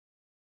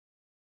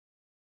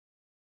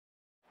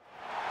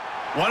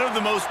One of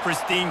the most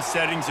pristine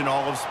settings in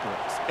all of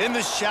sports. In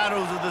the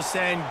shadows of the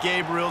San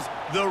Gabriels,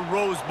 the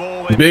Rose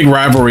Bowl. Big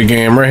rivalry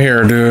game right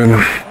here, dude.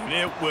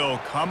 It will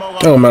come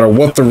alive. Don't matter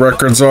what the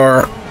records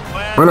are.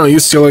 I know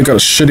UCLA got a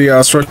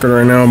shitty-ass record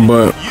right now,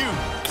 but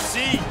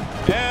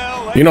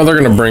you know they're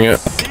gonna bring it.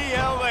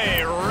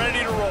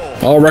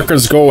 All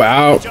records go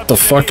out the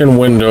fucking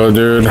window,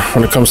 dude,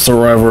 when it comes to a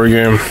rivalry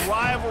game.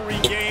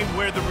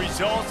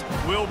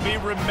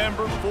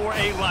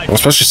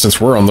 Especially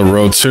since we're on the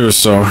road, too,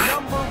 so...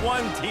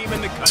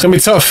 It's gonna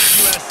be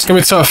tough. It's gonna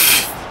be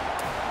tough.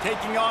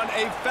 Taking on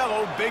a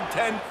fellow Big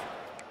Ten.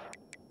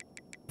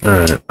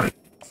 Alright.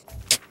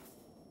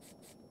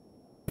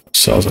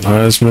 Sells and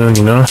HEISMAN,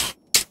 you know?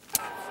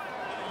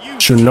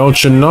 You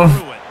know.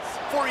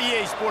 For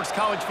EA Sports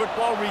College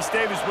Football, Reese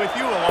Davis with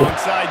you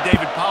alongside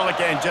David Pollock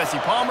and Jesse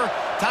Palmer.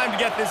 Time to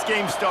get this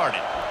game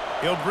started.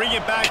 He'll bring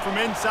it back from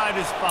inside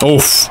his five.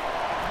 Oof.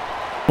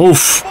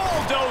 Oof.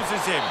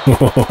 Bulldozes him. He's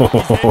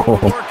able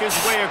to work his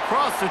way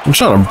across the I'm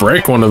trying to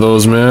break one of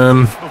those,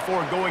 man.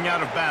 Before going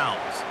out of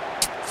bounds.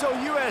 So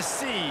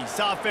USC's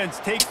offense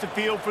takes the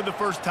field for the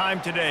first time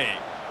today.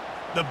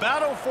 The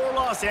battle for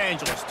Los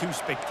Angeles, two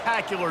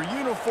spectacular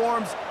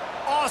uniforms,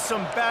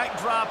 awesome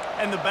backdrop,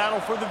 and the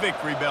battle for the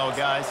victory bell,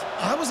 guys.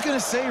 I was going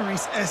to say,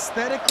 Reese,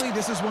 aesthetically,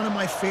 this is one of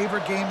my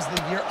favorite games of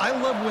the year. I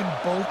love when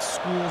both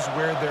schools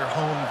wear their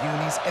home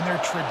unis, and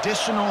they're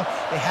traditional.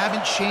 They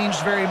haven't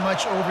changed very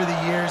much over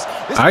the years.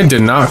 I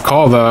did not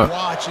call that.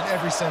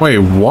 Wait,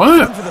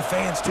 what? For the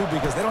fans, too,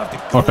 because they don't have to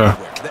go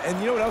anywhere. And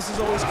you know what else is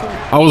always cool?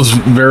 I was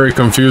very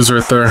confused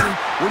right there.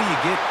 What do you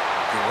get?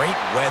 Great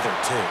weather,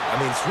 too. I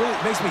mean,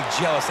 it makes me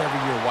jealous every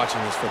year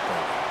watching this football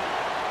game.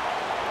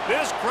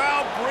 This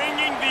crowd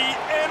bringing the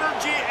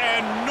energy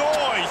and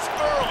noise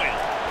early.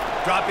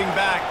 Dropping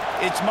back,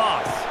 it's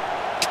Moss.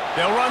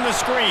 They'll run the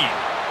screen.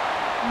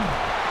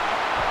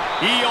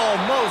 He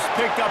almost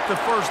picked up the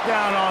first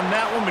down on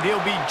that one, but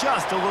he'll be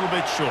just a little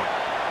bit short.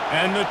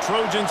 And the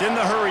Trojans in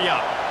the hurry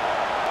up.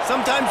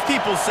 Sometimes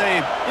people say,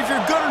 if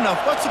you're good enough,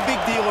 what's the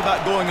big deal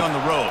about going on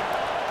the road?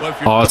 Well, if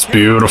you're that's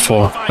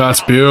beautiful. That's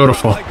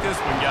beautiful. like this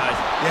one, guys.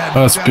 Yeah,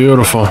 that's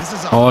beautiful.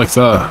 I like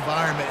that.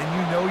 Environment, and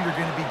you know you're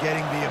going to be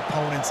getting the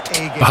opponent's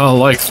A game. I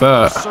like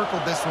that.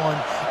 Circled this one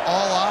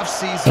all off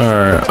season. All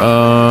right.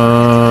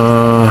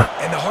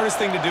 And the hardest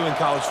thing to do in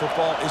college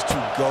football is to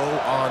go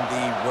on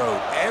the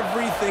road.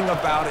 Everything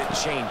about it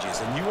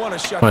changes, and you want to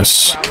shut the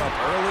crowd up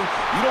early.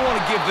 You don't want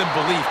to give them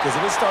belief, because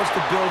if it starts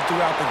to build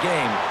throughout the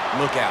game,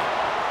 look out.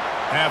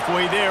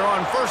 Halfway there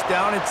on first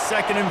down, it's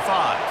 2nd and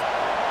 5.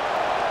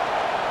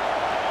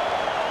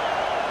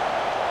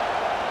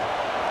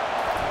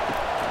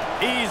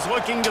 He's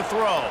looking to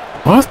throw.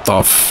 What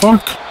the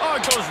fuck? Oh,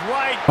 it goes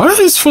right. Why do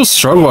these fools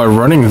struggle at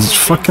running this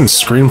fucking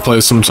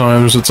screenplay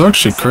sometimes? It's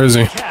actually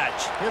crazy.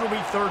 Catch. It'll be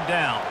 3rd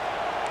down.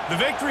 The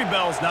victory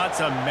bell's not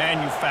some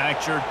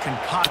manufactured,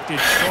 concocted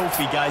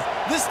trophy, guys.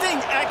 This thing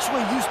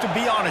actually used to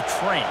be on a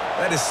train.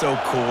 That is so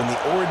cool, and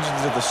the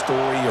origins of the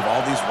story of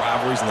all these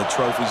rivalries and the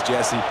trophies,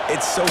 Jesse,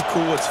 it's so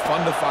cool. It's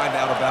fun to find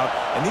out about,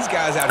 and these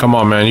guys out. Come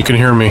on, man, you can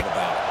hear me.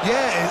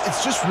 Yeah,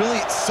 it's just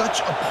really such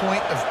a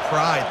point of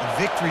pride,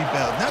 the victory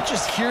bell. Not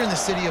just here in the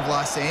city of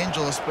Los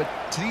Angeles, but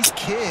to these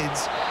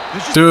kids.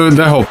 Dude,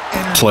 that whole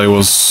play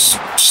was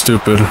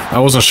stupid. I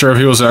wasn't sure if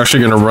he was actually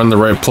going to run the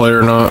right play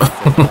or not.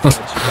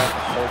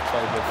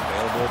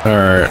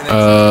 Alright,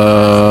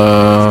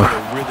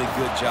 really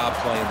good job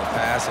playing the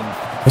pass, and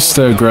let's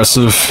stay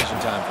aggressive.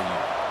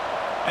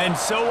 And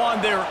so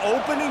on their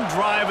opening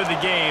drive of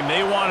the game,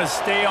 they want to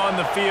stay on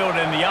the field,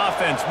 and the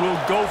offense will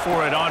go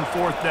for it on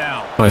 4th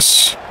down.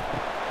 Nice.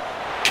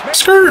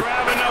 Skirt.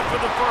 Grabbing up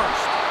for the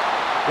first.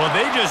 Well,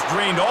 they just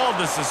drained all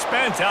the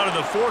suspense out of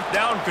the 4th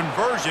down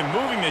conversion,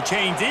 moving the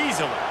chains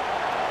easily.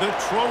 The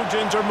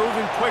Trojans are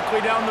moving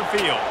quickly down the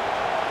field.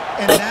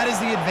 And that is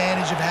the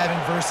advantage of having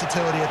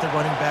versatility at the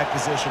running back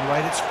position,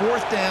 right? It's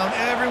 4th down.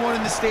 Everyone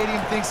in the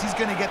stadium thinks he's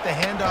going to get the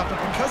handoff, but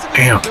because of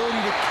his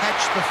ability to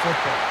catch the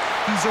football,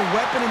 he's a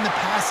weapon in the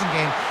passing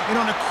game. And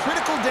on a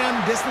critical down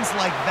distance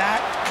like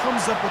that,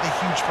 comes up with a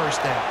huge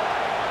first down.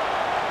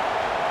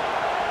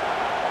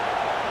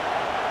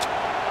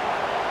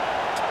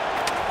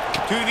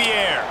 To the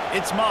air,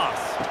 it's Moss.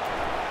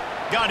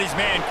 Got his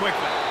man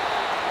quickly.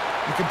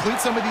 You complete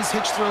some of these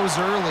hitch throws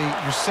early,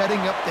 you're setting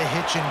up the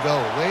hitch and go.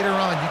 Later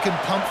on, you can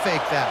pump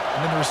fake that,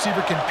 and then the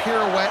receiver can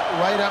pirouette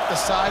right up the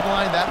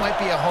sideline. That might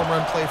be a home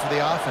run play for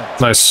the offense.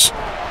 Nice.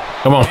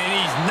 Come on. And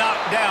he's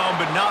knocked down,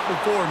 but not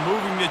before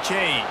moving the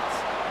chains.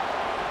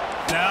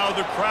 Now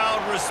the crowd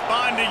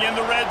responding in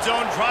the red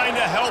zone, trying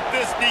to help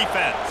this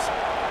defense.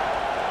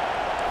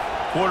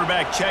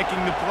 Quarterback checking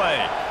the play.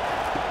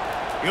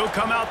 He'll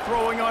come out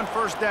throwing on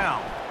 1st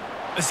down.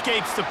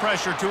 Escapes the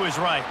pressure to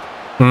his right.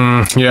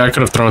 Yeah, I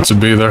could have thrown it to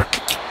B there.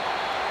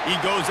 He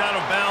goes out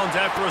of bounds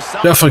after a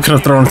solid. Definitely could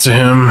have thrown it to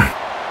him.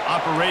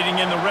 Operating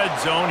in the red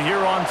zone here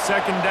on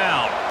 2nd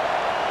down.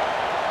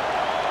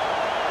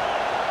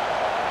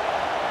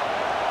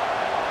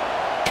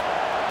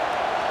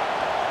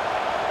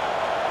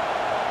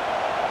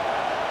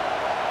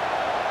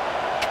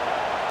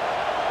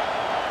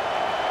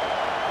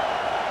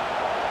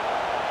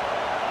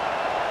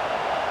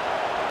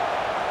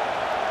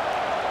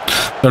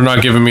 They're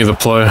not giving me the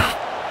play.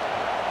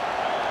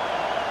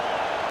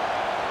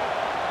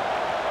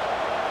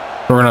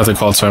 We're gonna have to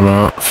call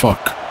timeout.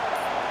 Fuck.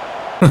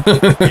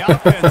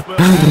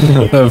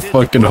 That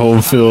fucking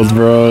home field,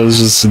 bro, is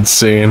just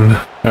insane.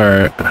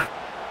 Alright.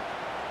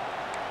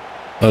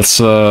 Let's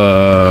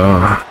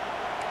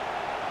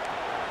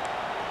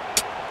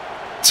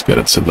get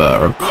into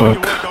that real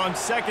quick. On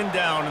second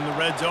down, and the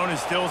red zone is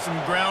still some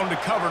ground to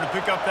cover to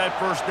pick up that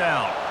first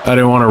down. I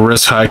didn't want to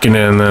risk hiking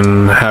in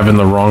and having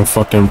the wrong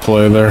fucking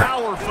play there.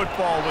 Power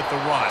football with the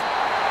run.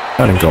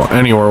 I didn't go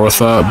anywhere with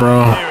that,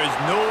 bro. There is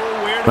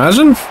nowhere to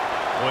Imagine.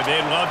 Boy,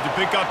 they'd love to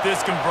pick up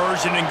this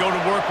conversion and go to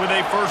work with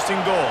a first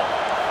and goal.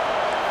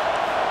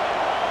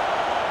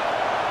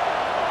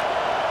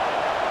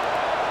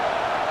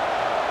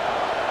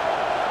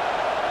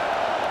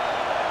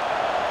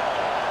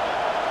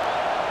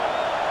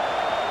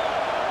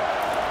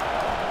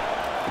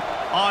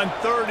 On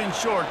third and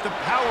short, the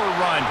power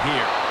run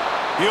here.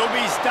 He'll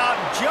be stopped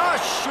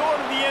just short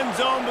of the end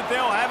zone, but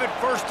they'll have it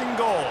first and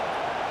goal.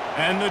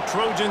 And the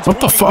Trojans...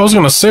 What the fuck? I was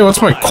going to say,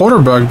 what's my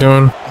quarterback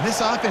doing? And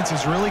this offense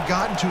has really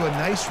gotten to a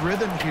nice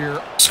rhythm here.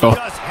 Let's go.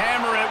 Just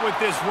hammer it with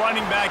this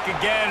running back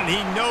again, and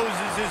he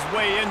noses his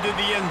way into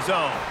the end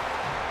zone.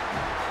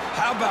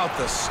 How about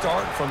the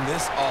start from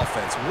this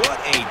offense? What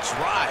a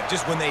drive.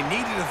 Just when they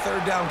needed a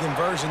third down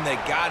conversion, they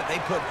got it. They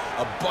put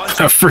a bunch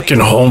that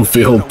freaking home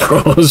field,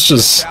 bro. It's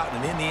just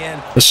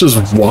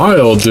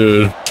wild,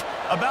 dude.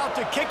 About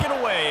to kick it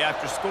away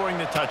after scoring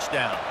the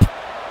touchdown.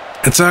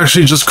 It's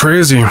actually just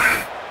crazy.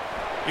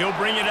 He'll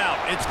bring it out.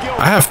 It's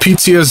I have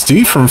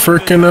PTSD from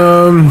freaking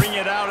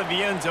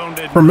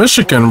from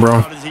Michigan,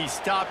 bro.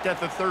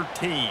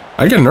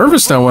 I get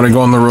nervous now when I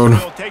go on the road.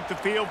 He'll take the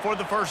field for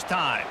the first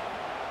time.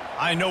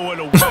 I know what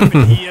a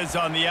weapon he is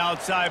on the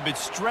outside, but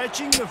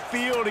stretching the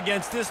field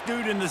against this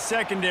dude in the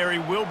secondary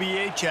will be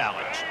a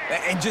challenge.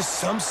 And just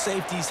some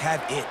safeties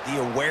have it, the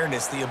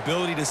awareness, the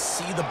ability to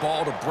see the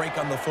ball, to break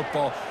on the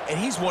football, and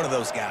he's one of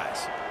those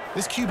guys.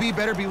 This QB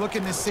better be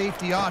looking this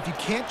safety off. You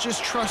can't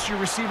just trust your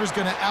receiver's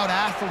going to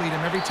out-athlete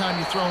him every time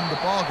you throw him the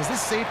ball, because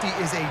this safety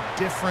is a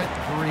different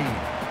breed.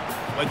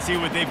 Let's see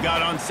what they've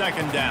got on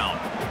second down.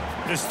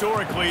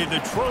 Historically, the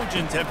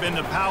Trojans have been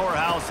the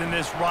powerhouse in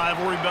this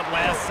rivalry, but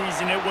last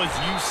season it was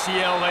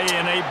UCLA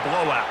in a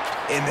blowout.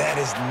 And that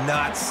is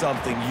not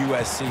something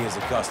USC is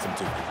accustomed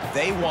to.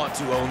 They want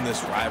to own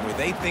this rivalry.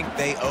 They think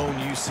they own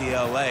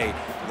UCLA.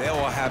 They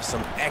will have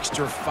some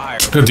extra fire.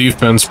 Good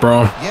defense,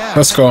 bro. Yeah,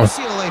 let's go.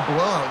 UCLA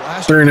blowout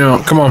last 3 now.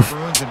 Come on.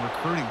 Bruins in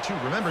recruiting too.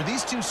 Remember,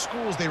 these two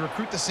schools, they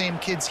recruit the same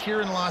kids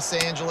here in Los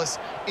Angeles,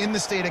 in the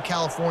state of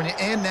California,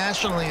 and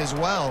nationally as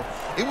well.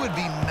 It would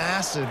be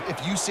massive if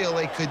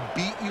UCLA could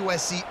beat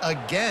USC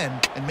again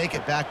and make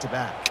it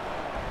back-to-back.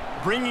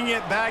 Bringing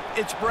it back,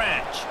 it's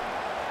Branch.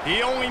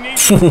 He only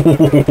needs He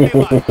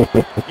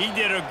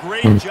did a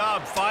great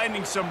job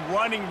finding some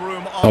running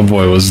room. Oh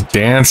boy, was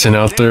dancing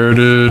out there,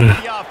 dude. All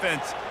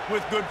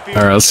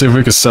right, let's see if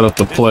we can set up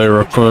the play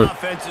real quick.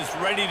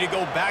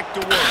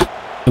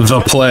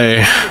 The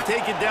play.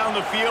 Take it down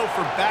the field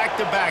for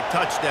back-to-back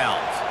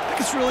touchdowns. I think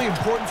it's really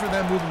important for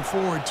them moving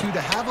forward too to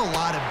have a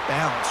lot of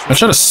bounce. I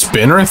tried to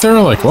spin right there,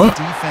 like what?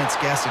 Defense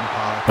guessing,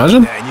 Paul.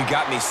 Imagine. Yeah, and you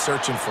got me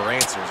searching for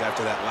answers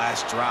after that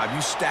last drive.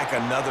 You stack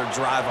another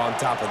drive on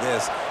top of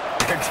this,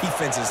 their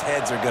defense's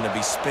heads are going to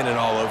be spinning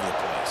all over the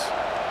place.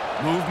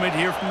 Movement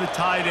here from the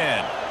tight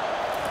end.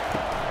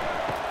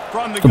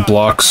 From the good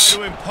blocks.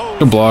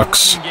 Good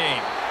blocks.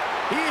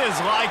 He is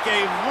like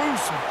a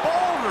loose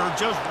boulder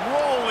just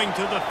rolling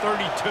to the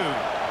 32.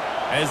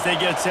 As they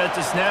get set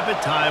to snap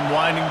it, time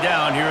winding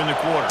down here in the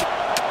quarter.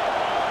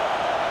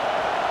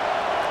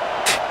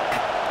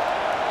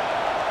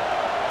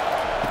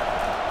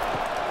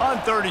 On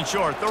third and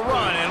short, the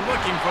run and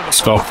looking for the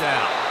first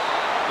down.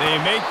 They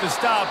make the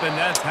stop, and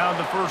that's how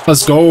the first.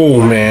 Let's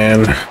go,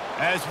 man.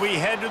 As we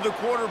head to the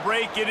quarter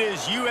break, it is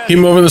USC. Keep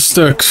moving the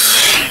sticks.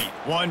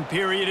 One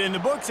period in the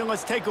books, and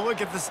let's take a look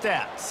at the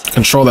stats.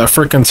 Control that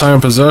freaking time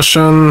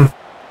possession.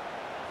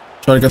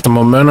 Try to get the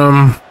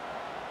momentum.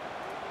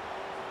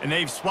 And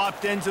they've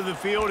swapped into the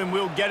field, and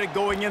we'll get it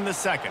going in the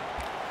second.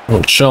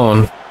 Oh,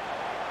 chilling.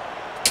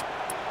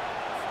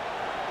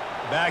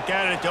 Back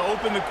at it to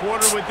open the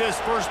quarter with this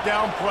first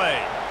down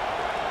play.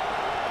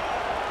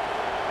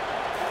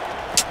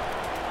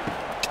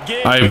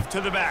 Give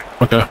to the back.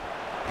 Okay.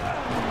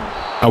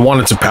 I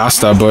wanted to pass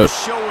that, but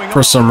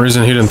for some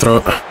reason he didn't throw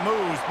it. But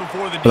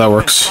that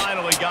works.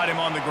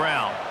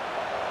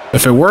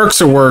 If it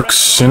works, it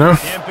works, you know?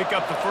 I'm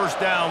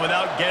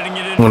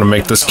gonna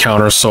make this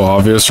counter so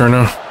obvious right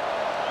now.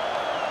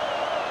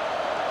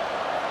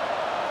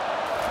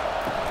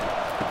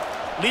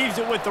 Leaves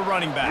it with the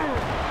running back.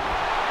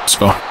 Let's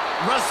go.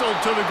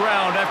 Wrestled to the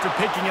ground after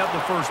picking up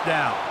the first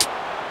down.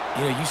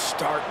 You know, you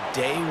start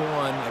day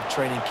one of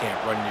training camp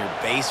running your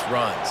base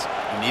runs.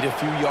 You need a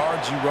few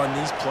yards, you run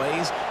these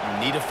plays. You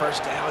need a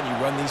first down, you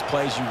run these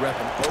plays. You rep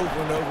them over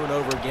and over and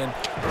over again.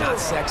 Not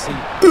sexy,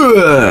 but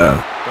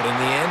in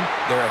the end,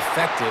 they're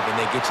effective, and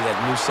they get you that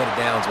new set of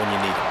downs when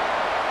you need them.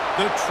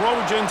 The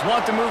Trojans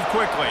want to move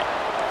quickly.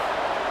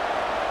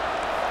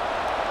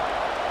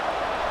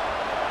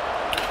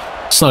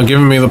 It's not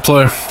giving me the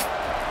play.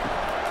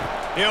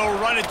 He'll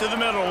run it to the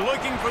middle,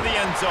 looking for the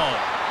end zone.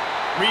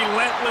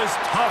 Relentless,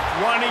 tough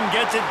running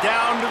gets it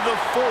down to the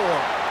 4.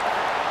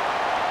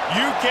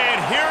 You can't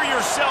hear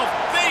yourself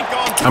think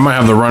on... I might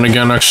have the run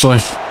again, actually.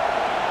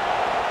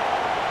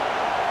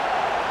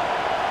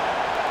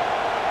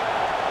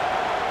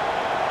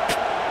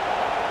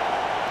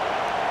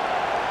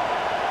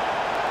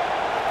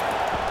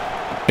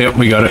 Yep,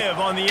 we got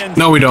it.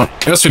 No, we don't.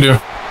 Yes, we do.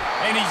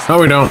 No,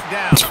 we don't.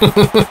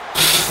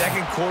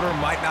 Second quarter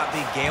might not be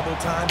gamble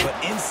time, but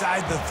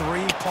inside the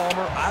 3,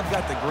 Palmer, I've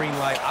got the green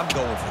light. I'm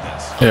going for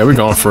this. Yeah, we're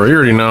going for it. You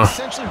already know.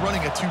 Essentially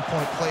running a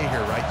 2-point play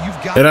here, right?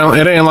 You've got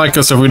it ain't like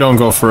us if we don't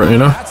go for it, you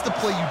know? That's the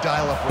play you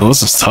dial up. Well,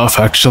 this is tough,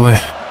 actually.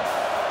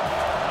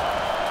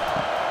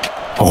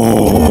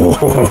 Oh.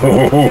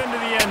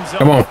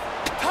 Come on.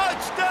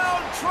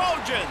 Touchdown,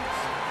 Trojans.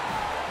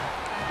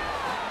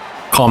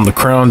 Calm the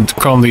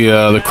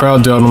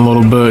crowd down a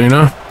little bit, you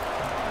know?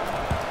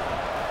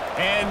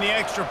 And the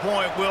extra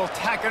point will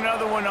tack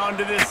another one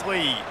onto this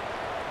lead.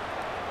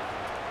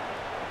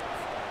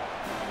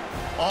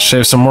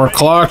 Shave some more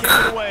clock.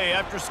 Away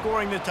after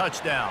scoring the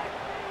touchdown.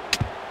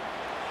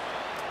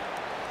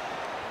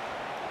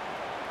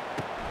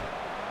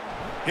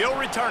 He'll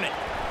return it.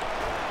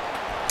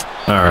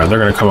 All right, they're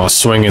gonna come out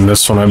swinging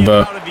this one, I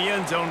bet.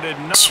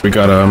 So we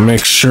gotta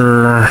make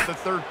sure. The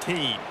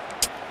 13.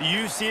 The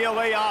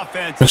UCLA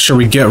offense. Make sure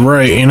we get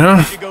right, you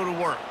know. Go to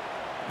work.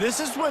 This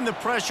is when the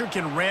pressure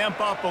can ramp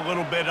up a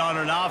little bit on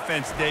an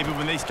offense, David,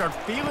 when they start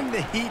feeling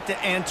the heat to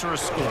answer a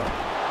score.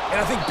 And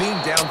I think being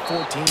down 14,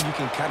 you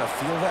can kind of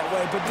feel that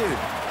way. But, dude,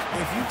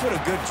 if you put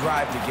a good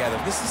drive together,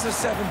 this is a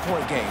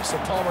 7-point game.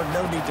 So, Palmer,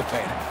 no need to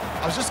panic.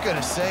 I was just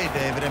going to say,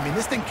 David, I mean,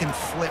 this thing can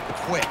flip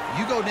quick.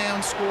 You go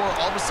down, score,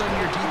 all of a sudden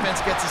your defense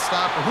gets a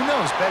stop, or who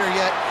knows, better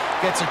yet,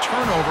 gets a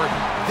turnover.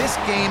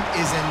 This game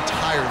is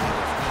entirely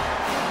different.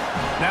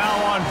 Now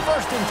on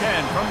 1st and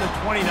 10 from the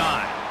 29.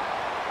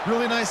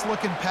 Really nice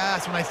looking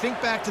pass. When I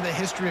think back to the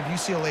history of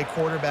UCLA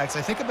quarterbacks,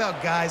 I think about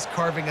guys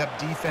carving up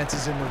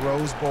defenses in the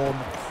Rose Bowl in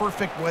the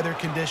perfect weather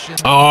conditions.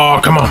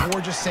 Oh, come on.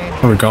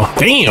 There we go.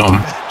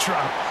 Damn.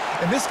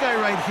 And this guy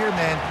right here,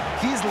 man,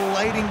 he's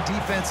lighting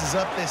defenses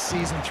up this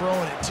season,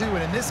 throwing it too.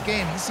 And in this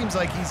game, he seems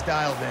like he's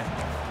dialed in.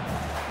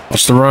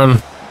 Watch the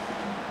run.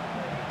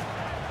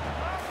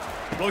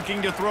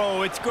 Looking to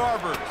throw, it's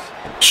Garbers.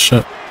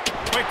 Shit.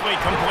 Quickly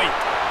complete.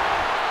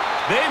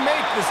 They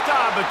make the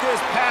stop, but this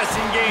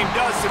passing game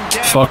does some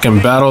damage.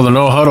 Fucking battle the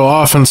no-huddle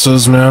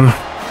offenses, man.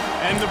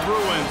 And the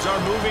Bruins are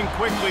moving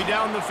quickly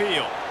down the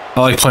field. I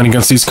like playing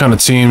against these kind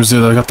of teams,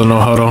 dude. I got the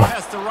no-huddle.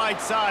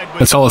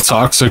 It's hella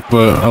toxic,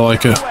 but I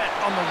like it. He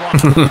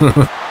will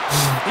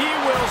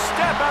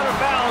step out of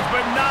bounds,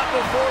 but not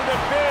before the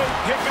big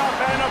pickup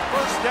and a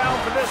first down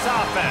for this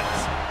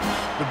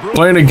offense.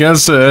 Playing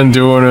against it and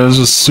doing it is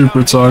just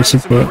super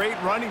toxic, but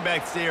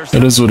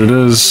it is what it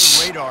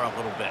is.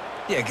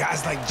 Yeah,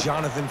 guys like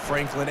Jonathan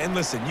Franklin, and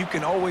listen, you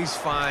can always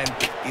find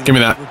give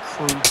me that.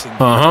 Recruits and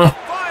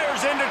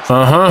fires into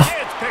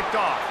it's picked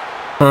off.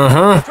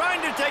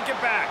 Trying to take it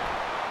back.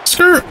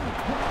 Skirt.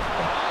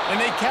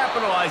 And they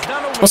capitalize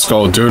not only let's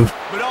go, dude.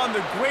 But on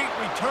the great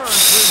return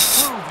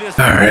to improve this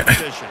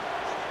position.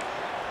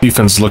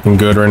 Defense is looking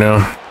good right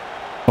now.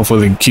 Hopefully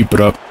they can keep it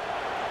up.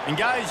 And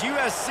guys,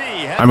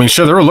 USC I mean,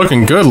 sure, they were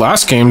looking good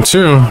last game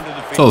too.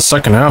 Until the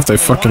second half, they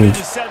fucking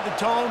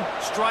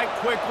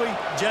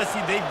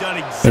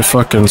they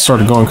fucking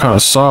started going kind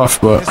of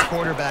soft, but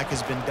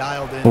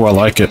oh, I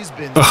like it. He's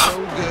been so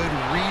good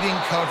reading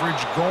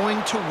coverage,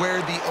 going to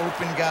where the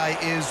open guy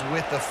is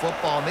with the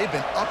football, and they've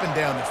been up and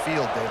down the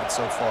field, David,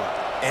 so far.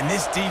 And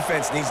this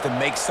defense needs to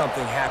make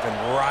something happen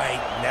right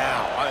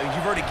now.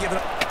 You've already given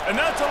up. And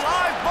that's a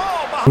live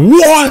ball.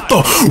 What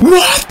the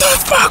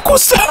fuck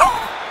was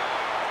that?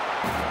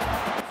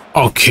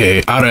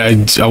 Okay,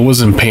 I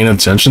wasn't paying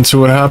attention to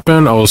what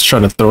happened. I was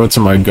trying to throw it to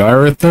my guy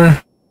right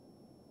there.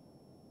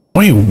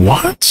 Wait,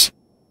 what?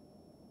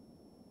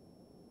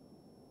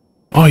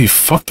 Oh, you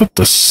fucked up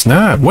the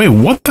snap. Wait,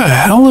 what the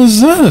hell is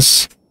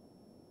this?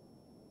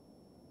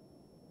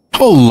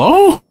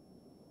 Hello?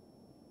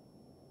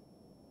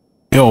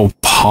 Yo,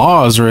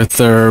 pause right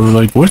there.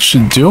 Like, what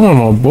you doing,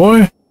 my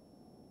boy?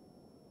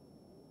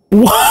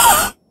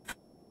 What?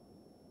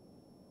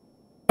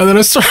 And then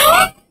I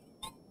started...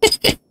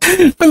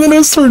 and then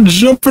I started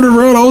jumping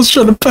around. I was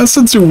trying to pass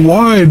it to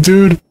wide,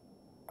 dude.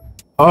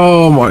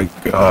 Oh my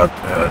god,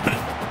 man.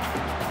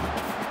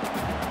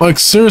 Like,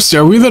 seriously,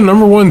 are we the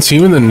 #1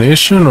 team in the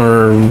nation,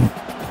 or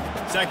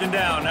second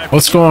down?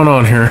 What's going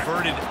on here?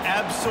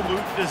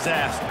 Absolute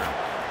disaster.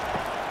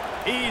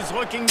 He's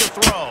looking to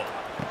throw.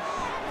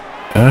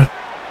 Yeah.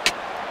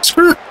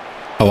 Skirt.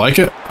 I like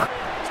it.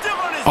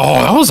 Oh,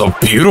 that was a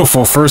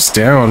beautiful first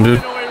down, dude.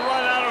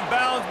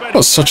 That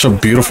was such a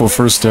beautiful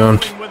first down.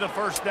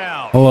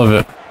 I love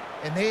it.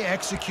 And they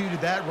executed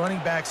that running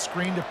back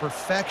screen to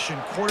perfection.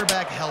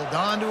 Quarterback held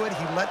on to it.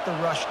 He let the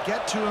rush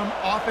get to him.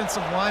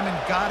 Offensive lineman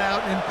got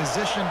out in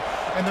position,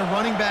 and the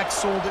running back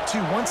sold it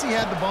too. Once he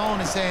had the ball in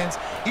his hands,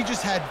 he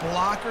just had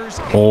blockers.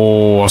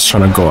 Oh, I was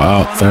trying to go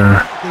out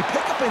there. They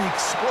pick up an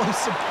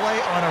explosive play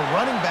on a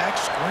running back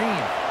screen.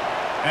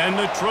 And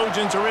the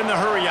Trojans are in the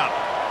hurry up.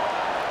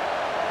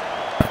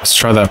 Let's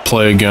try that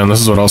play again.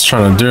 This is what I was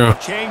trying to do.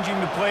 Changing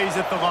the plays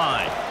at the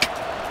line.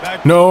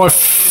 No, I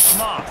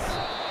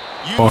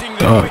using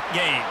the quick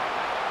game.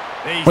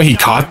 Wait, he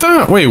caught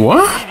that? Wait,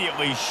 what?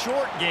 Immediately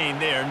short gain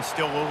there, and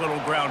still a little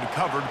ground to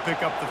cover to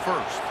pick up the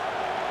first.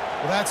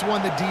 Well, that's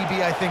one the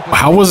DB I think.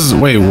 How was?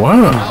 Wait,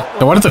 what?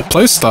 Why did the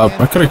play stop?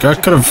 I could have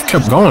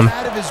kept going.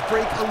 Out of his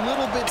break a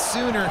little bit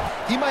sooner,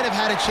 he might have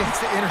had a chance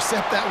to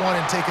intercept that one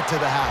and take it to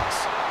the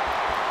house.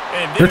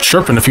 You're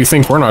tripping if you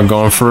think we're not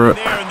going for it.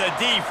 There, and the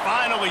D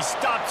finally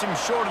stops him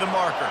short of the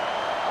marker.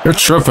 You're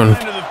tripping.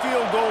 Into the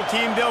field goal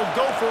team, they'll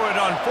go for it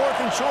on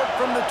 4th and short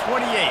from the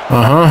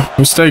 28.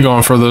 We stay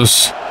going for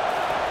this.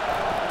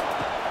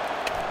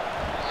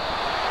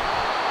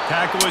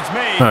 Tackle is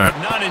made, right.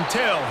 but not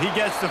until he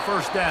gets the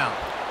first down.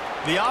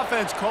 The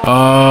offense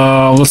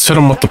calls. Let's hit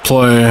him with the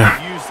play.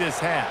 Use this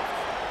half.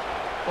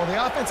 Well,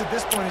 the offense at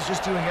this point is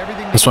just doing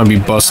everything. This might be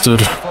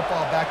busted.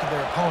 Football back to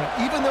their opponent.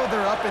 Even though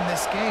they're up in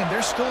this game,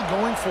 they're still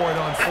going for it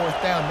on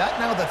 4th down. That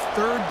now the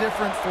 3rd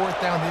different 4th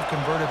down they've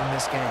converted in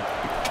this game.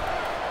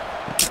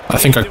 I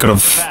think I could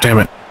have. Damn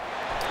it.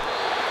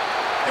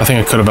 I think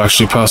I could have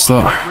actually passed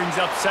that. Brings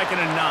up 2nd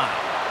and 9.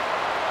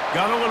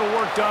 Got a little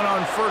work done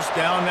on 1st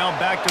down. Now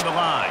back to the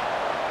line.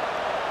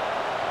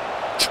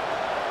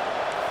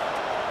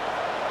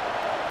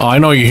 Oh, I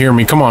know you hear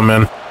me. Come on,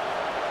 man.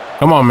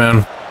 Come on,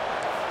 man.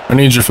 I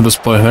need you for this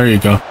play. There you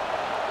go.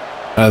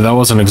 That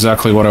wasn't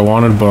exactly what I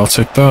wanted, but I'll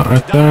take that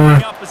right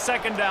there. Up a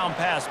 2nd down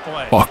pass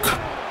play. Fuck.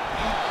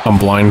 I'm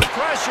blind.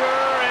 Pressure,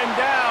 and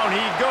down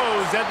he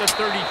goes at the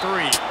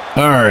 33.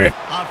 Alright.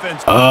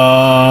 Offense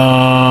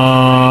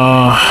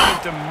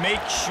to make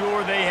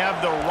sure they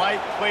have the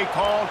right play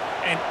call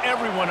and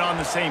everyone on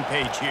the same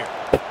page here.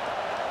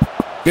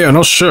 Yeah,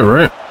 no shit,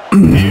 right?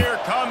 Here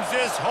comes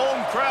this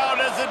home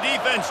crowd as the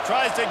defense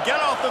tries to get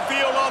off the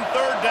field on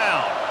 3rd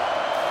down.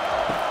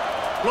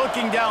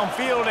 Looking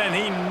downfield, and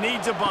he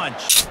needs a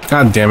bunch.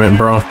 God damn it,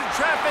 bro.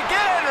 Traffic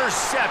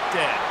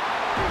intercepted.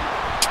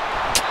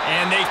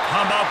 And they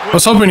come up with I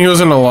was hoping he was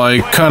gonna,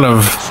 like, kind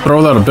of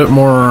throw that a bit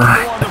more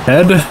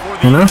ahead,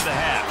 you know?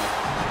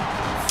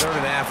 3rd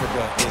and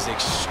Africa is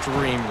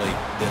extremely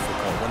difficult.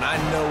 When I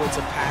know it's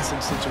a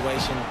passing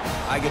situation,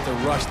 I get to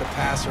rush the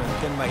passer and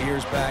pin my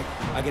ears back.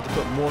 I get to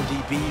put more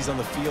DBs on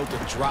the field to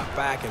drop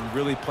back and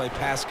really play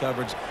pass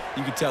coverage.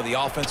 You can tell the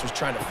offense was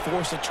trying to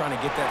force it, trying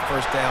to get that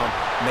 1st down,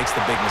 makes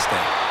the big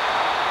mistake.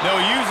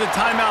 They'll use a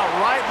timeout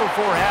right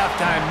before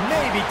halftime,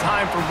 maybe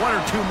time for 1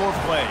 or 2 more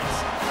plays.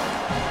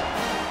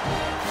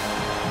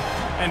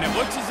 And it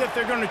looks as if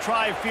they're going to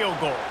try a field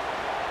goal.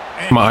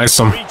 I'm gonna ice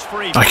him.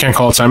 I can't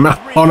call a timeout.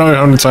 Oh no,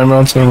 I'm in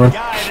timeout.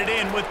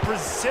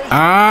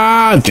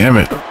 Ah, damn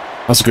it.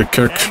 That's a good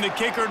kick. And the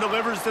kicker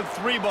delivers the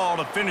 3 ball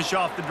to finish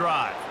off the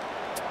drive.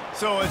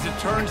 So as it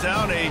turns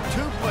out, a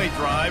 2-play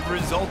drive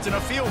results in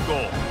a field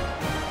goal.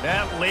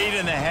 That late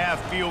in the half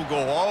field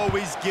goal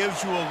always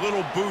gives you a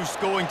little boost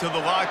going to the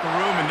locker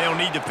room, and they'll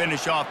need to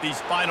finish off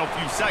these final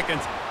few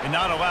seconds and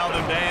not allow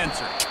them to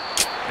answer.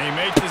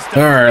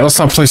 Alright, let's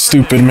not play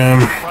stupid,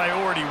 man.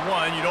 Priority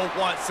 1, you don't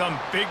want some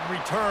big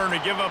return to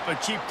give up a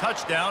cheap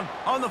touchdown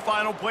on the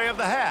final play of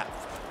the half.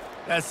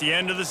 That's the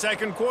end of the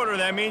 2nd quarter.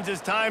 That means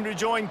it's time to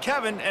join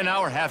Kevin and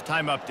our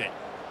halftime update.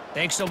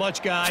 Thanks so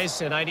much,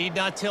 guys, and I need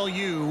not tell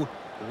you,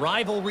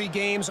 rivalry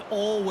games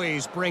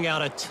always bring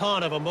out a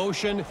ton of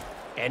emotion,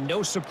 and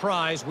no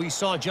surprise, we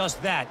saw just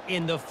that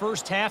in the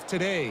 1st half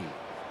today.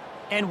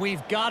 And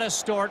we've got to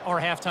start our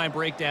halftime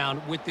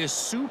breakdown with this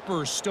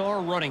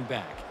superstar running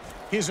back.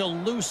 His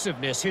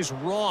elusiveness, his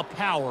raw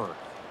power.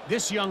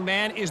 This young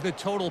man is the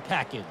total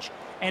package,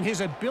 and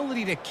his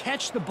ability to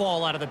catch the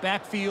ball out of the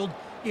backfield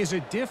is a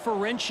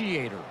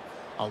differentiator.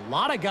 A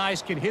lot of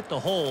guys can hit the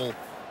hole.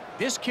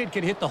 This kid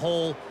can hit the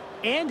hole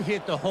and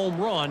hit the home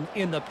run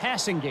in the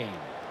passing game.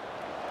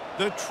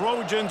 The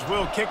Trojans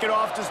will kick it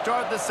off to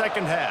start the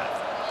 2nd half.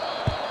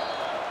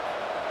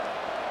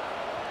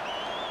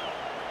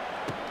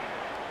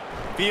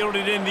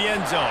 Fielded in the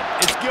end zone.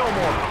 It's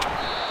Gilmore.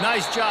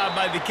 Nice job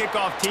by the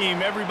kickoff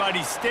team.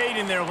 Everybody stayed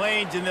in their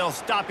lanes, and they'll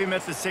stop him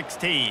at the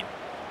 16.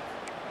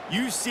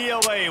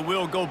 UCLA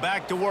will go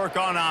back to work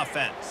on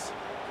offense.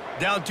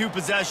 Down 2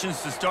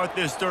 possessions to start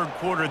this 3rd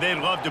quarter. They'd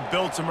love to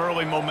build some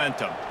early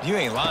momentum. You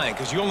ain't lying,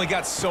 because you only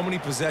got so many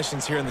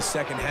possessions here in the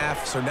 2nd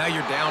half, so now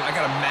you're down. I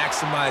got to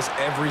maximize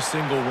every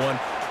single one.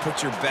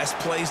 Put your best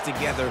plays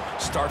together.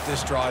 Start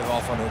this drive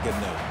off on a good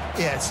note.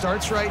 Yeah, it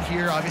starts right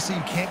here. Obviously,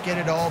 you can't get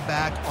it all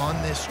back on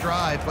this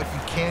drive, but you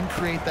can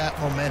create that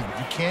momentum.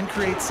 You can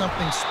create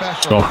something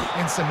special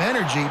and some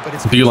energy, but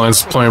it's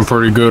D-line's playing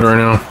pretty good right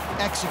now.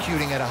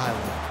 Executing at a high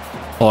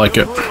level. I like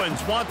it. The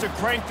Bruins want to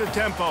crank the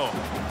tempo.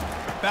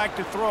 Back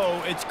to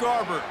throw, it's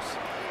Garbers.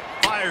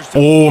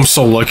 Oh, I'm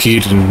so lucky he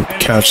didn't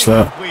catch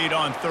that.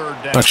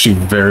 Actually,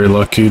 very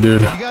lucky,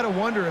 dude. You got to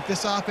wonder if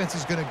this offense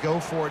is going to go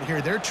for it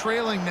here. They're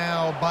trailing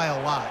now by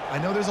a lot. I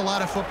know there's a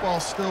lot of football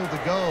still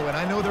to go, and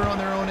I know they're on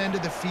their own end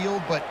of the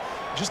field, but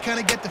just kind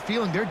of get the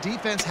feeling their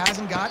defense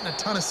hasn't gotten a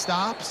ton of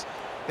stops.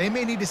 They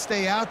may need to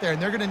stay out there,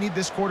 and they're going to need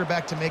this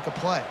quarterback to make a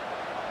play.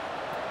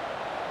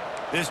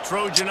 This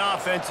Trojan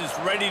offense is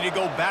ready to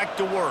go back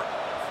to work.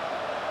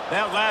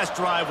 That last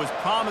drive was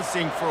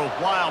promising for a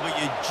while, but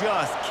you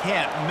just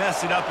can't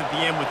mess it up at the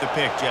end with the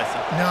pick,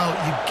 Jesse. No,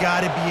 you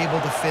got to be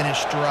able to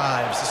finish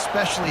drives,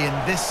 especially in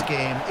this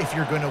game if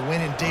you're going to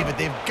win. And, David,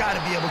 they've got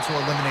to be able to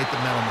eliminate the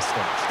mental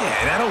mistakes.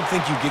 Yeah, and I don't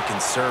think you get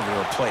conservative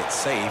or play it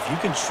safe. You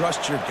can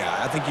trust your guy.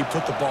 I think you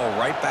put the ball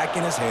right back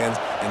in his hands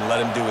and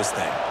let him do his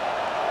thing.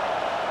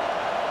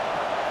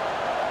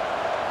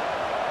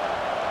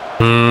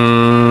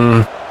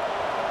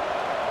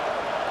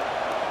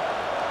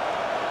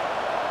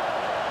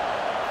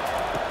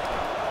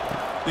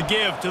 The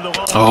give to the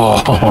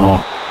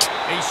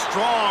A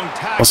strong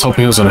tackle. I was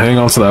hoping he was going to hang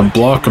on to that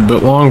block a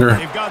bit longer.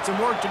 They've got some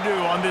work to do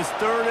on this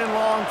 3rd and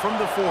long from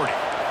the 40.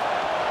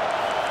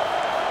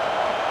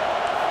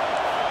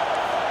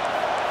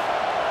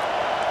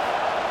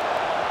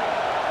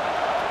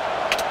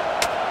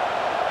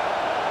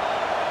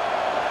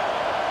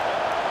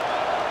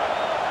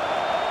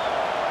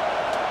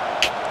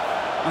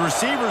 The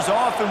receivers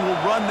often will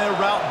run their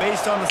route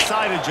based on a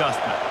side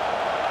adjustment.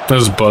 That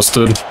was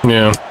busted.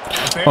 Yeah.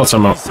 I'll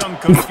time out. Some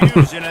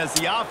confusion as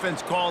the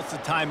offense calls the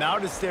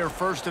timeout. It's their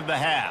first of the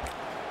half.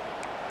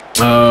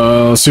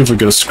 Let's see if we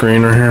get a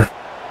screen right here.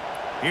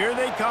 Here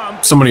they come.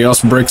 Somebody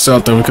else breaks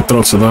out, then we can throw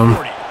it to them.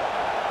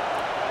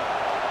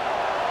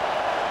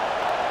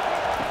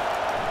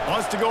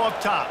 Wants to go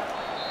up top.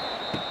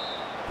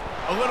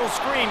 A little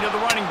screen to the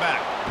running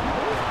back.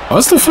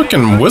 Why's the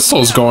freaking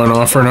whistles going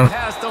off right now?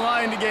 Past the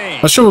line to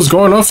gain. That shit was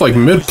going off like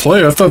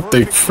mid-play. I thought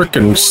they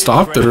freaking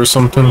stopped it or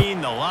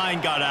something. The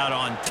line got out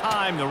on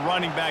time. The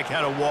running back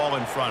had a wall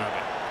in front of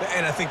it.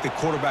 And I think the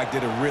quarterback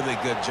did a really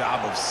good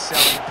job of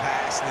selling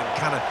pass and then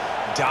kind of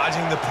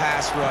dodging the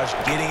pass rush,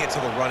 getting it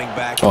to the running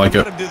back. I like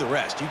it. Let him do the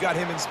rest. You got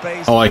him in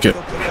space. I like it.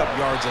 He'll pick up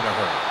yards in a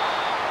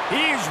hurry.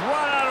 He's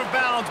run out of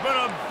bounds, but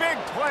a big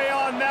play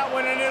on that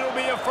one, and it'll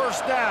be a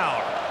first down.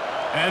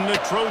 And the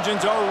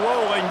Trojans are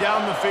rolling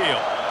down the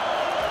field.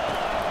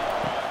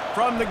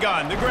 From the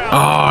gun, the ground.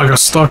 Oh, I got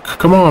stuck.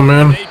 Come on,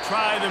 man. They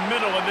try the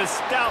middle of this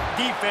stout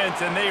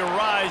defense, and they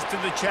rise to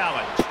the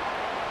challenge.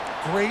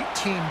 Great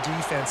team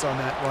defense on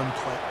that run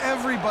play.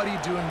 Everybody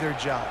doing their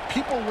job.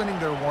 People winning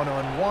their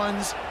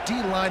one-on-ones,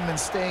 D linemen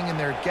staying in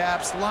their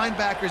gaps,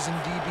 linebackers and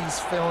DBs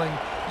filling.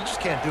 You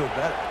just can't do it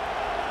better.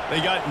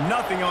 They got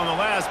nothing on the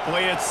last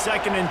play. It's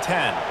 2nd and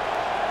 10.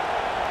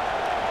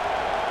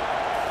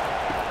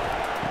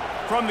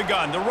 From the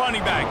gun, the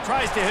running back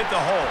tries to hit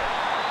the hole.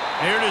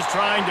 They're just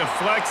trying to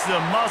flex the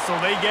muscle.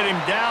 They get him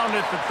down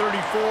at the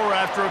 34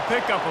 after a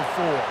pickup of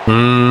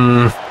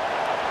 4.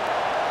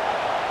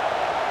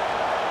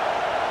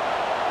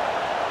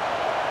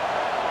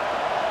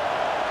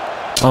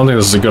 I don't think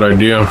this is a good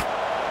idea.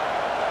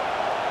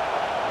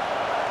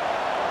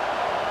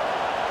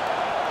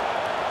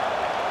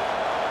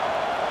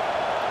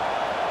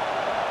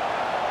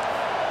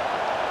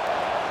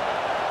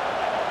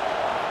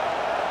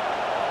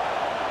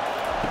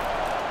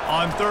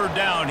 On 3rd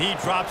down, he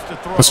drops to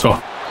throw. Let's go.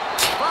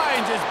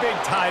 Finds his big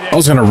tight end. I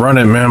was going to run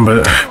it, man,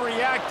 but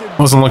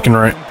wasn't looking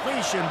right.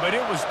 Completion, but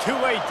it was too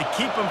late to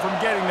keep him from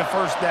getting the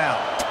first down.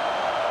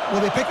 Well,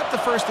 they pick up the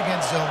first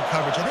against zone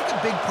coverage. I think a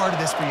big part of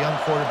this for young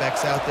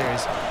quarterbacks out there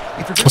is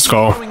if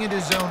you're going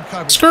into zone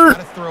coverage, you got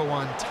to throw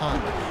on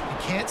time. You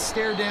can't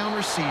stare down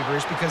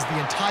receivers because the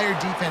entire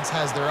defense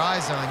has their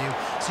eyes on you,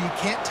 so you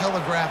can't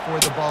telegraph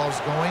where the ball's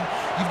going.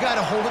 You've got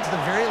to hold it to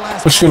the very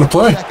last second.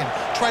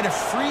 Try to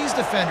freeze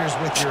defenders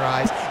with your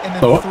eyes, and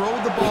then throw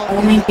the ball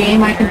in the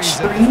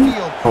areas of the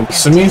field,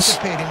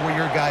 anticipating where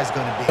your guy's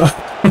going to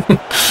be.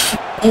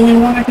 Only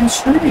one I can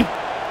stream.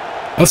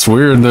 That's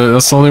weird.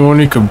 That's the only one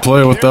you could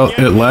play without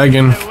it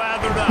lagging.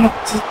 Not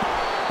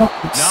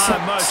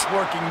much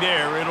working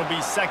there. It'll be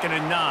 2nd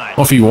and 9.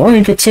 Well, if you want,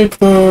 you could take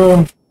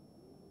the...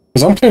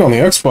 Because I'm playing on the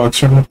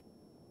Xbox right now.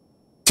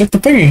 Take the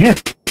thingy here.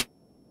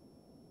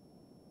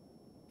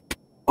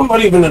 I'm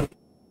not even in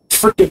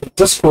freaking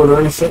Discord or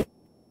anything.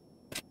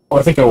 Oh,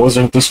 I think I was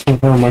in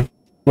Discord. Never mind.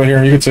 Right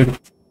here, you can take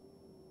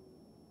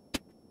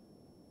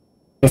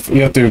it.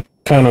 You have to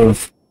kind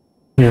of...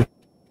 Here.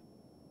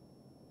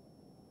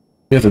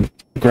 You have to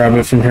grab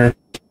it from here.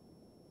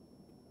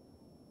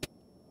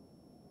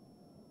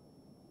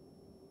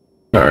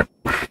 Alright.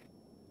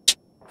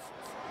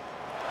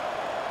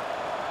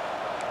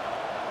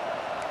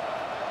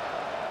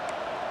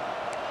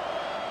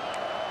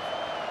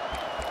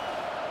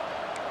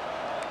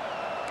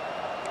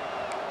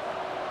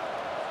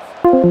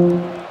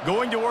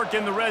 Going to work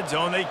in the red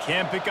zone, they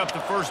can't pick up the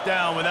first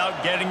down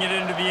without getting it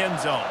into the end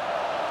zone.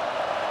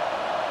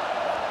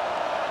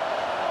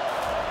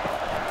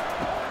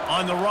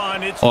 On the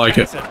run, it's I like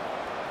it.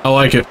 I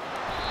like it.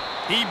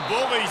 He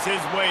bullies his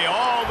way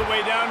all the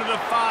way down to the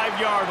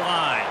 5-yard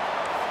line.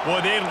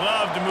 Boy, they'd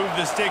love to move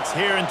the sticks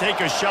here and take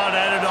a shot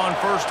at it on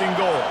 1st and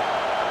goal.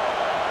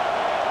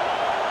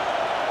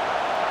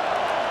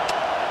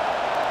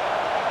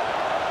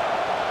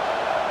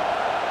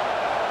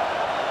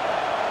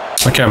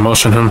 I can't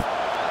motion him.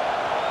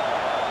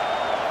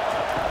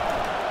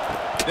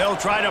 They'll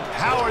try to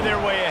power their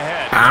way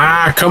ahead.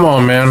 Ah, come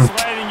on, man.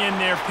 Sliding in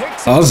there,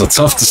 picks That was a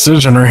tough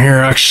decision right here,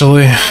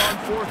 actually.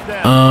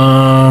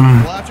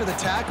 Well, after the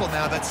tackle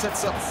now, that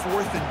sets up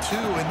 4th and 2.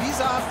 And these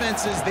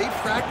offenses, they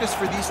practice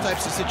for these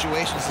types of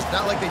situations. It's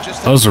not like they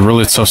just... That was a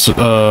really tough... for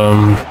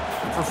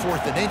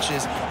 4th and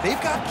inches. They've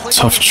got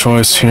tough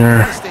choice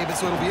here.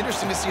 So it'll be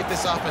interesting to see if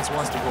this offense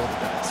wants to roll the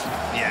dice.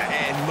 Yeah,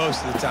 and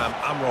most of the time,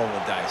 I'm rolling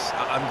the dice.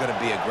 I'm going to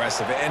be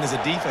aggressive. And as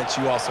a defense,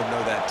 you also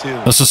know that, too.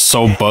 This is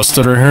so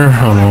busted right here.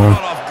 I don't know.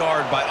 Caught off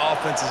guard by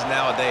offenses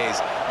nowadays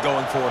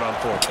going forward on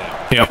 4th down.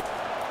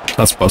 Yep.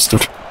 That's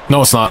busted.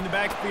 No, it's not. In the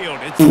backfield,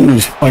 it's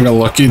I got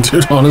lucky,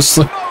 dude,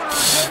 honestly.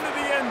 motors into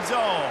the end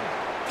zone.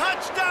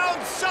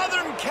 Touchdown,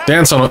 Southern Cal.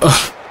 Dance on it.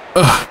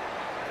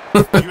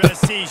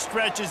 USC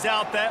stretches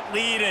out that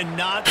lead and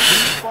not too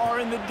far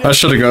in the distance. I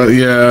should have got,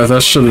 yeah,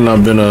 that should have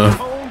not been a...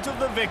 Tones of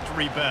the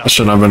victory bell. That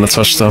should not have been a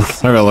touchdown.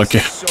 I got lucky.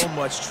 So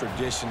much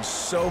tradition,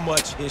 so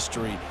much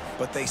history,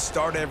 but they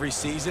start every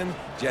season.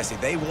 Jesse,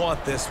 they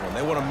want this one.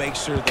 They want to make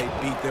sure they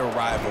beat their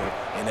rival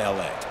in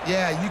LA.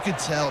 Yeah, you could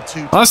tell,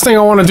 too. Last thing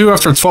I want to do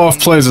after 12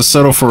 plays is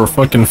settle for a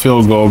fucking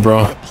field goal,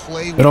 bro.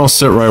 It don't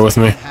sit right with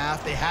me.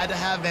 They had to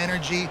have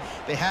energy.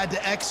 They had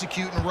to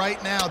execute, and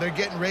right now they're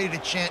getting ready to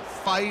chant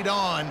 "fight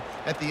on"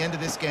 at the end of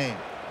this game.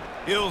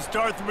 He'll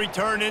start the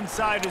return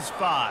inside his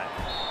 5.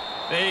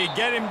 They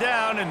get him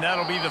down, and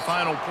that'll be the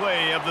final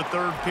play of the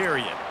 3rd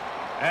period.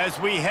 As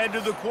we head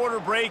to the quarter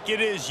break,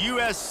 it is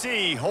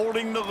USC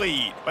holding the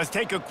lead. Let's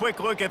take a quick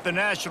look at the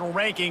national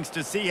rankings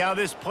to see how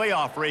this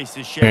playoff race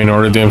is shaping. Okay,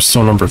 Notre Dame's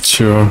still number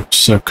 2. I'm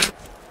sick.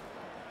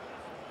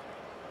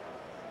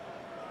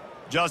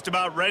 Just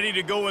about ready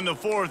to go in the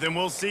 4th, and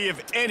we'll see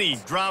if any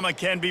drama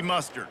can be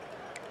mustered.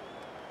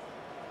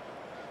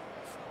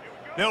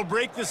 They'll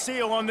break the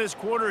seal on this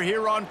quarter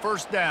here on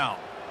 1st down.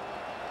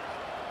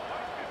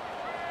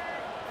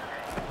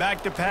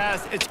 Back to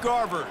pass, it's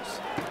Garber's.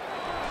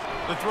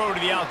 The throw to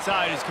the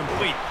outside is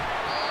complete.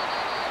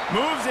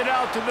 Moves it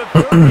out to the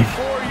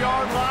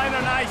 34-yard line.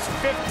 A nice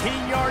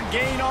 15-yard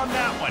gain on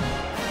that one.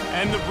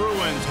 And the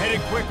Bruins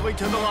headed quickly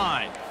to the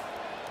line.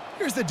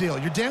 Here's the deal.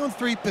 You're down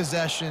 3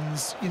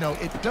 possessions. You know,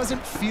 it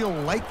doesn't feel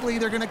likely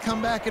they're going to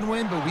come back and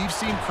win, but we've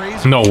seen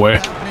crazy no way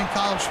happen in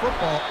college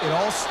football. It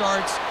all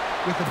starts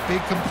with a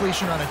big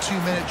completion on a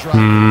 2-minute drive.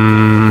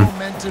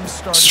 Momentum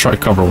starts. Let's try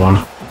cover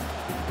 1.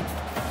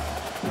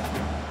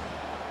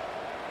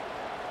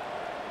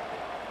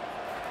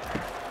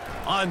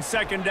 On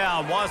 2nd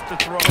down, wants to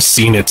throw. I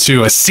seen it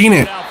too. I seen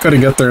it. Gotta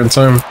get there in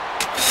time.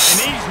 And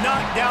he's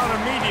knocked down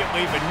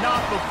immediately, but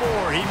not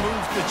before he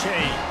moves the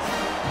chains.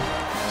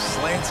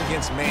 Slants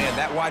against man.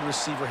 That wide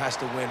receiver has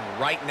to win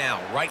right now.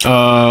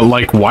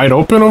 Like wide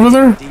open over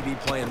there? DB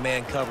playing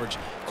man coverage.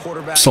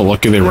 Quarterback. So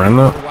lucky they ran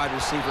that. Wide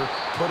receiver,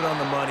 put it on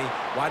the money.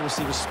 Wide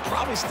receiver's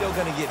probably still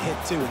going to get hit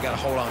too. We got to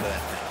hold on to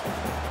that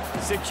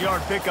thing.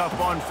 6-yard pickup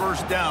on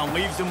 1st down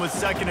leaves him with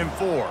 2nd and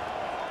 4.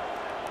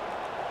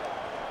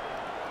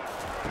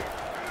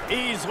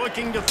 He's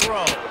looking to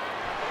throw.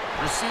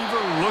 Receiver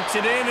looks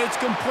it in. It's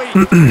complete.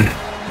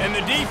 And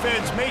the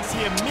defense makes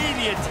the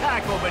immediate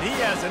tackle, but he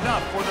has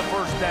enough for the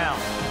 1st down.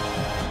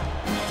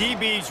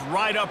 DB's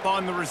right up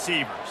on the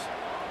receivers.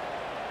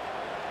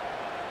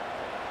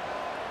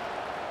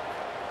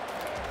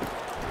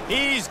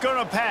 He's going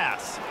to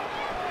pass.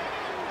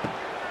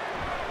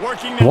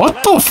 Working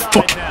what the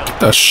fuck? Get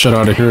that shit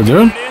out of here,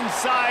 dude.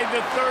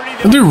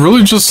 That dude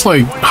really just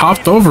like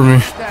hopped over me.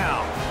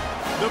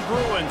 The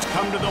Bruins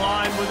come to the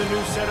line with a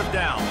new set of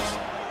downs.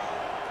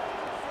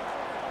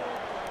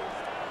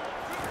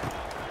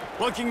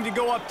 Looking to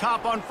go up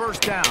top on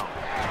 1st down.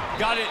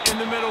 Got it in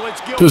the middle.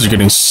 It's Gilbert. Dudes are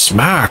getting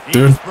smacked,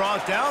 dude.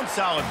 Brought down,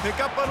 solid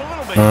pickup, but a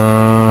little bit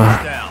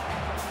down.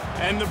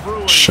 And the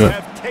Bruins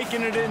have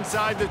taken it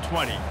inside the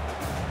 20.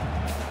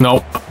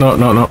 No.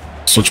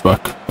 Switch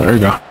back. There you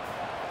go.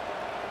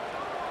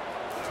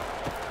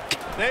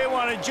 They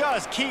want to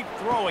just keep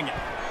throwing it.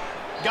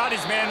 Got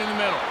his man in the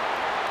middle.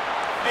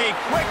 A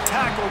quick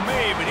tackle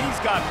made, but he's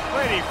got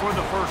plenty for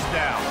the 1st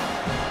down.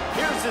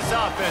 Here's this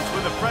offense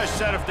with a fresh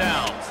set of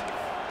downs.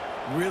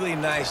 Really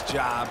nice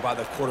job by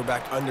the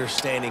quarterback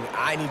understanding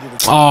I needed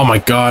to... Oh my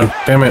god,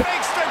 damn it.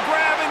 Makes the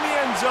grab in the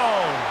end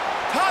zone.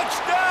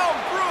 Touchdown,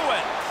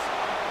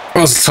 Bruins.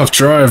 That was a tough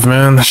drive,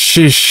 man.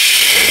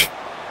 Sheesh.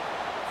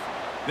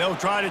 They'll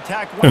try to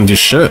tack one. Couldn't do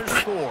shit.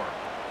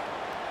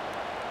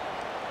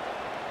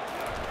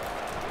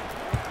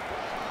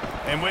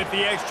 And with the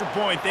extra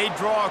point, they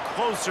draw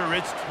closer.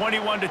 It's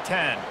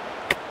 21-10.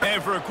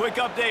 And for a quick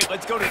update,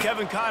 let's go to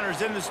Kevin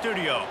Connors in the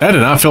studio. That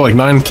did not feel like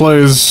 9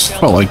 plays.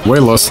 Felt like way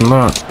less than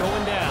that.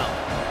 Going down.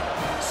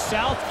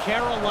 South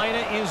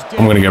Carolina is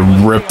I'm gonna get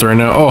ripped right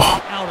now. Oh.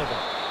 Out of it.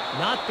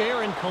 Not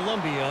there in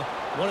Columbia,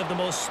 one of the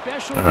most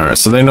special. All right,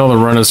 so they know the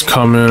run is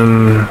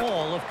coming.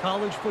 All of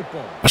college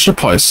football. I should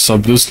probably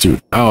sub this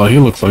dude. Oh, he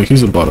looks like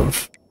he's about to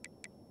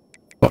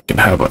fucking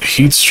have a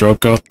heat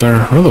stroke out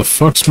there. Where the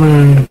fuck's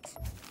man?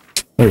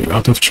 There you go,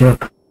 the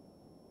truck.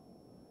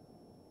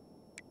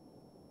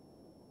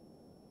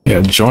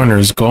 Yeah,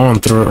 Joyner's going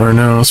through it right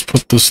now. Let's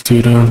put this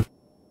dude in.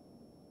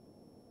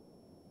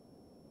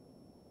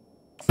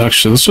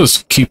 Actually, let's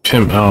just keep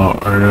him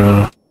out right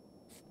now.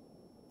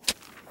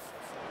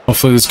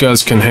 Hopefully these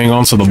guys can hang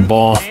on to the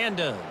ball. How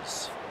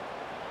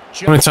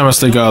many times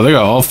they got? They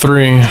got all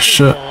three.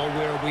 Shit.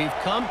 Where we've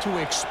come to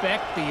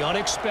expect the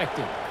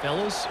unexpected,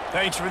 fellas.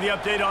 Thanks for the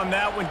update on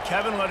that one,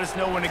 Kevin. Let us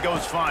know when it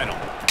goes final.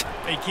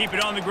 They keep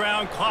it on the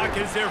ground. Clock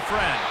is their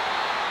friend.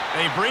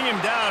 They bring him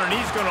down, and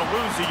he's going to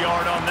lose a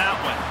yard on that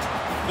one.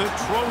 The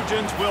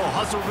Trojans will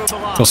hustle to the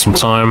line. Got some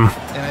time.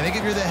 And I think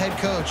if you're the head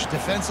coach,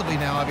 defensively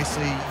now,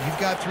 obviously, you've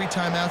got 3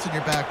 timeouts in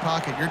your back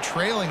pocket. You're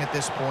trailing at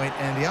this point,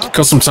 and the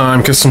Get some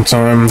time. Get some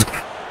time.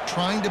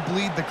 Trying to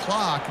bleed the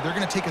clock. They're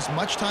going to take as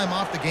much time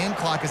off the game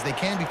clock as they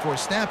can before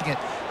snapping it.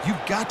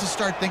 You've got to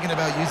start thinking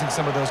about using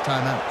some of those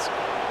timeouts.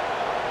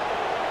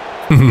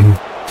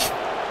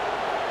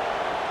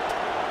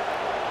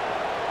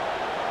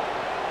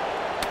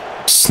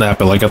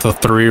 Snap it like at the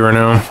 3 right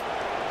now.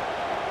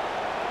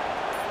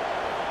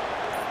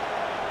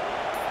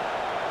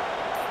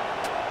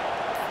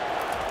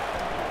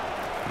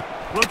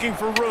 Looking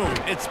for room.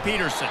 It's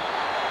Peterson.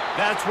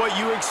 That's what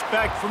you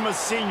expect from a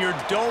senior.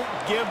 Don't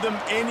give them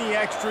any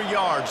extra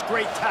yards.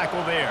 Great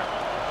tackle there.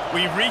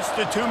 We've reached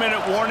the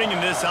 2-minute warning,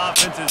 and this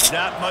offense is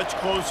that much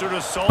closer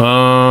to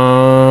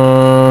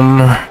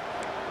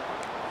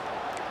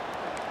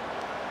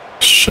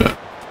Shit.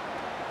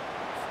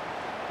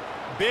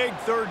 Big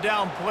third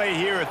down play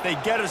here. If they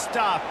get a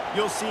stop,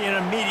 you'll see an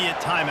immediate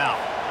timeout.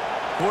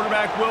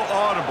 Quarterback will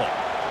audible.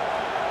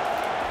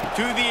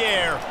 To the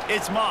air,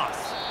 it's Moss.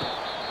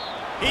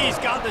 He's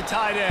got the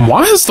tight end.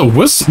 Why is the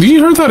whistle?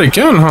 You heard that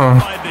again, huh?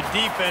 The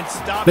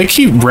defense they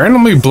keep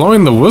randomly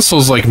blowing the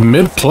whistles like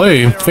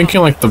mid-play,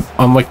 thinking like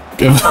I'm like,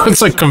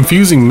 it's like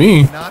confusing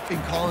me.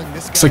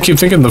 So I keep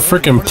thinking the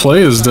freaking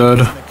play is dead.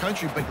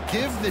 But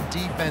give the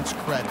defense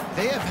credit.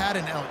 They have had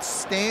an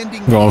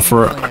outstanding going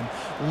for it.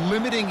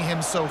 Limiting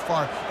him so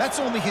far. That's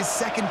only his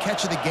 2nd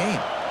catch of the game.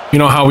 You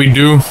know how we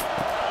do?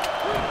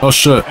 Oh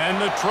shit.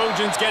 And the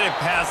Trojans get it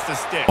past the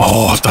stick.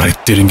 Oh, I thought I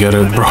didn't get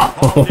it, bro.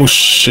 Oh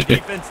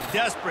shit.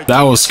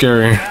 That was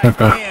scary.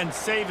 Okay. And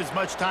save as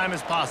much time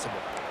as possible.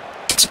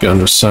 Let's get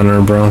under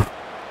center, bro.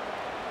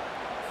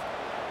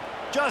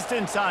 Just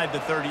inside the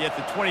 30 at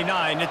the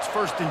 29, it's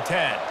 1st and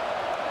 10.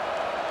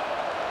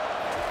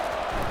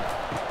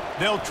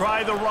 They'll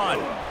try the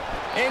run.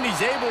 And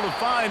he's able to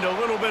find a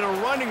little bit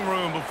of running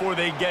room before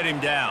they get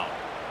him down.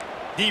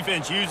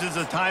 Defense uses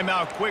a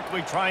timeout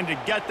quickly, trying to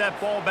get that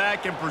ball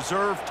back and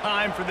preserve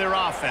time for their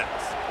offense.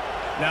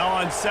 Now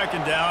on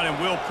 2nd down, and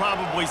we'll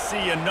probably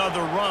see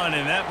another run,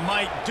 and that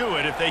might do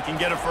it if they can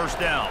get a 1st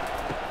down.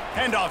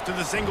 Handoff to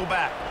the single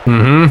back.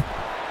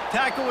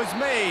 Tackle is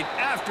made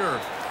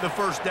after the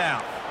 1st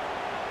down.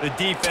 The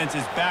defense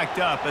is backed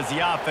up as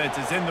the offense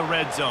is in the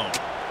red zone.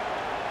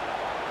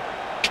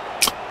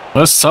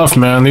 That's tough,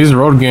 man. These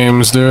road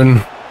games,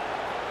 dude.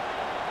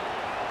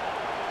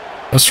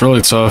 That's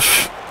really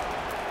tough.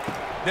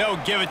 They'll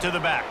give it to the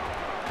back.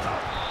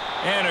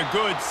 And a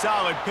good,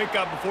 solid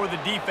pickup before the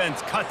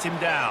defense cuts him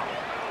down.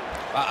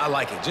 I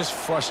like it. Just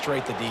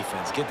frustrate the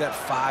defense. Get that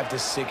 5 to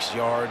 6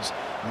 yards.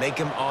 Make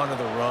them honor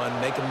the run.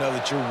 Make them know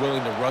that you're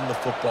willing to run the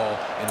football.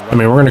 I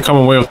mean, we're going to come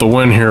away with the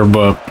win here,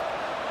 but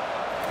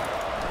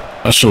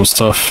that shit was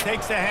tough.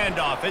 Takes the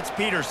handoff. It's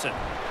Peterson.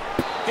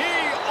 He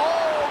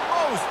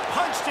almost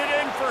punched it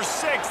in for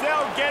 6.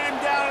 They'll get him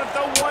down at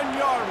the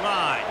 1-yard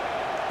line.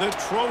 The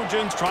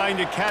Trojans trying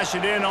to cash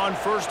it in on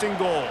 1st and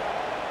goal.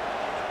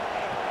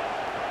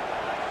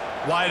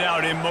 Wide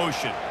out in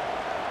motion.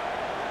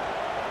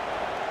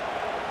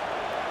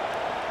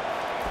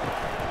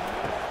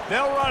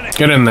 They'll run it.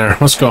 Get in there.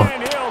 Let's go.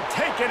 And he'll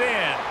take it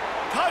in.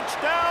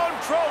 Touchdown,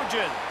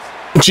 Trojans.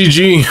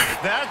 GG.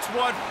 That's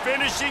what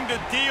finishing the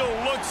deal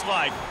looks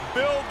like.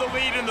 Build the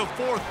lead in the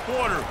 4th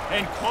quarter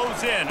and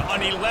close in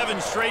on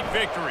 11 straight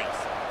victories.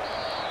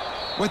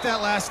 With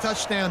that last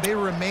touchdown, they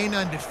remain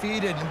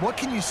undefeated. And what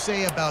can you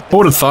say about Who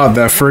would have thought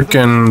that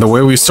freaking the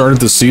way we started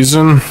the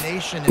season?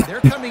 They're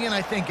coming in,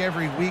 I think,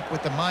 every week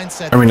with the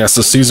mindset. I mean, as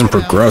the season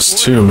progressed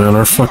too, man,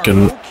 our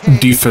fucking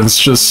defense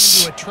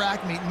just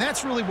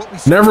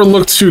never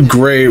looked too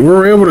great. We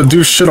were able to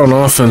do shit on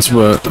offense,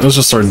 but it was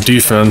just our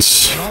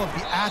defense.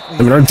 I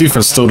mean, our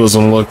defense still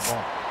doesn't look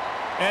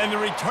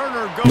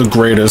the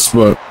greatest,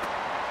 but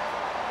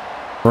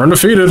we're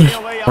undefeated.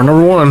 We're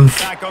number 1.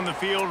 Back on the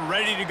field,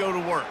 ready to go to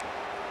work.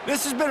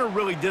 This has been a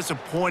really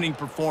disappointing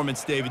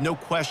performance, David. No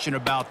question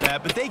about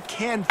that, but they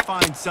can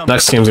find something.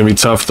 Next game's going to be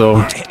tough, though.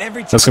 That's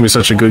going to be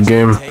such a good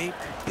game.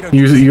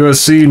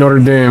 USC, Notre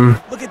Dame.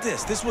 Look at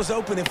this. This was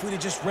open if we'd have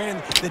just ran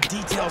the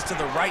details to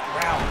the right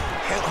route,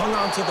 hung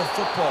on to the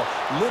football.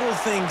 Little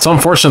things. It's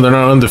unfortunate they're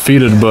not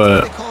undefeated,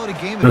 but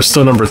They're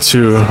still number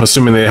 2,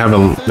 assuming they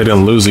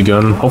didn't lose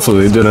again.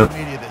 Hopefully they didn't.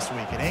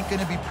 It ain't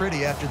going to be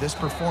pretty after this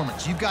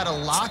performance. You've got to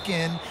lock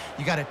in.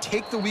 You got to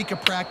take the week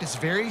of practice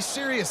very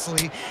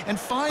seriously and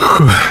find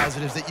the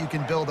positives that you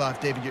can build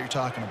off, David, you're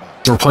talking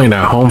about. We're playing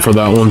at home for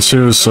that one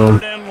too, so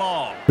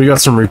we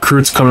got some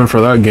recruits coming for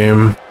that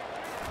game.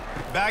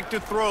 Back to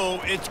throw,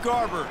 it's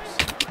Garbers.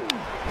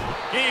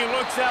 He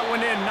looks that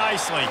one in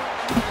nicely.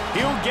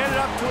 He'll get it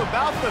up to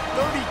about the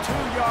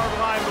 32-yard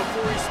line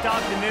before he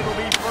stopped, and it'll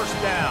be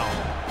first down.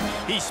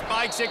 He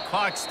spikes it,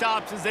 clock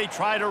stops as they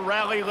try to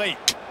rally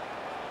late.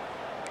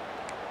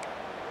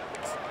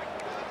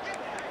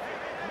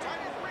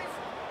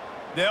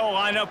 They'll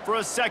line up for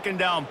a second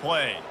down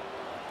play.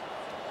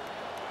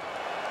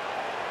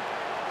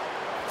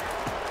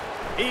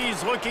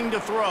 He's looking to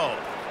throw.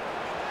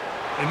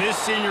 And this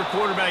senior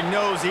quarterback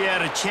knows he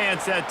had a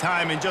chance that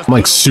time and just... I'm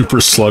like super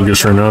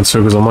sluggish right now too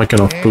because I'm like in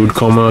a food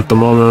coma at the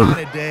moment.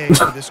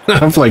 I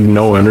have like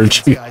no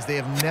energy.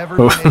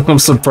 I'm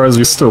surprised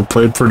we still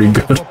played pretty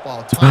good.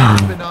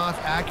 Time's been off,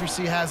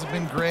 accuracy hasn't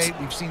been great.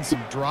 We've seen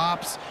some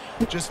drops,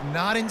 just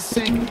not in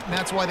sync. And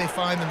that's why they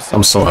find themselves...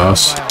 I'm so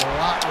ass.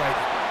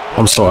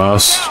 I'm so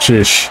ass.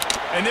 Sheesh.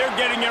 And they're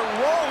getting it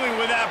rolling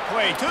with that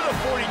play to the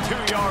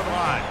 42-yard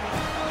line.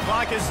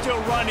 Clock is still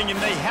running, and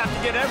they have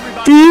to get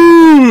everybody.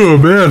 Ooh,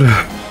 man.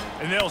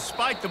 And they'll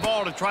spike the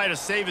ball to try to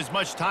save as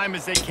much time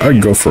as they can.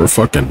 I'd go for a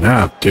fucking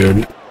nap,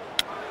 dude.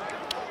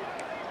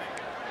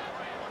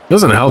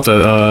 Doesn't help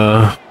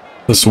that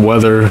this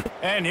weather,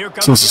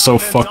 since it's so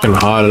fucking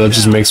hot, that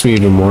just makes me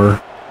even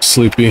more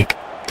sleepy.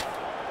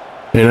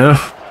 You know?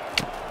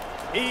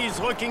 He's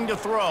looking to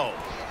throw.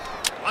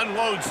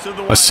 Unloads to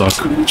the I suck.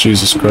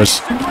 Jesus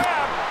Christ. Through the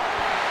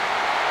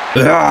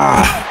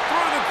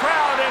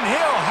crowd, and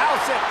he'll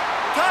house it.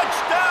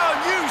 Touchdown,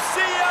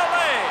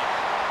 UCLA!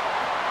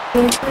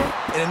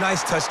 And a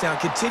nice touchdown.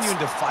 Continuing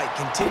to fight,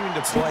 continuing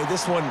to play.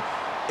 This one,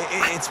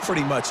 it's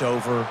pretty much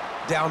over.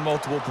 Down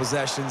multiple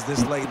possessions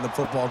this late in the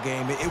football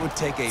game. It would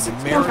take a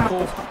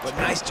miracle, but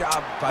nice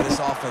job by this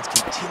offense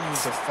continuing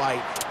to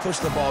fight, push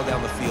the ball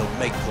down the field,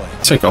 make plays.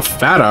 Take a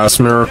fat-ass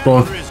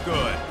miracle.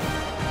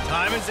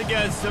 Time is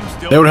against them.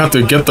 They would have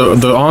to get the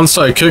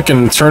onside kick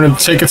and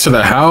take it to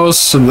the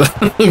house and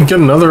then get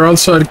another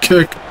onside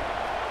kick.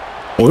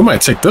 Well, we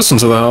might take this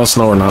into the house.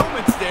 No, we're not.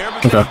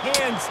 Okay.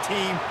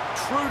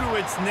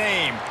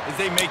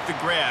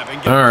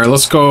 All right,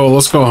 let's go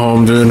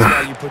home, dude.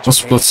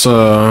 Let's put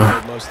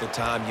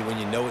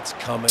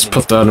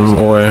that in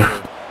away.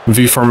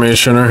 V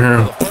formation right here.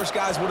 The first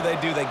guys, what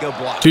do? They go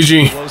block.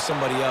 GG. Blow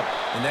somebody up.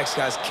 The next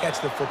guys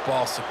catch the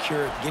football,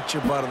 secure it, get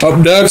your butt. Up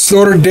next,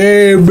 Notre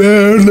Dame,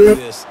 man.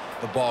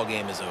 The ball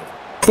game is over.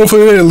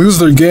 Hopefully they lose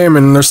their game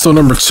and they're still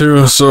number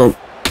 2. So.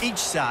 Each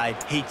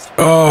side hates.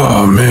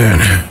 Oh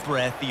man.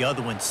 Breath. The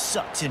other one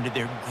sucks into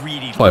their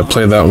greedy. Probably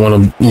play that one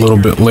a little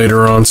bit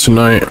later on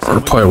tonight, or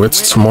probably wait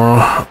till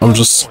tomorrow. I'm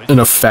just in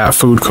a fat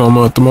food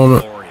coma at the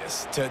moment.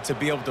 To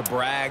be able to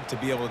brag, to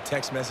be able to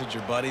text message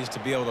your buddies, to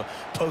be able to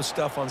post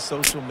stuff on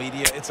social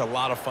media, it's a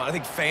lot of fun. I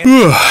think fans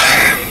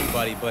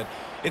anybody, but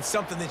it's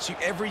something that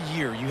every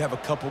year you have a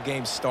couple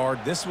games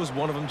starred. This was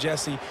one of them,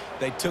 Jesse.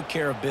 They took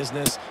care of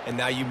business, and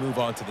now you move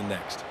on to the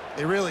next.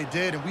 They really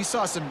did, and we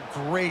saw some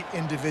great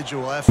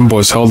individual effort. Them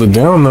boys held it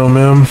down, though,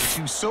 man.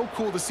 It was so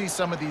cool to see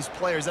some of these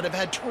players that have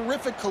had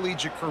terrific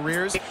collegiate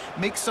careers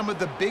make some of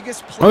the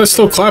biggest plays. Why are they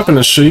still clapping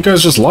this shit? You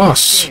guys just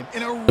lost.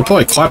 They're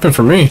probably clapping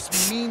for me.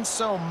 Means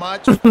so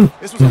much.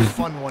 This was a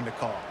fun one to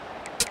call.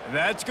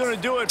 That's going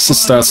to do it. What's the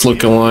stats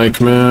looking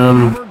like,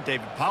 man?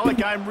 David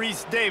Pollack, I'm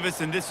Reese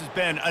Davis, and this has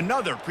been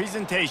another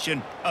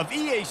presentation of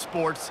EA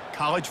Sports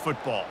College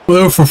Football.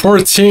 Well, for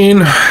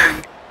 14.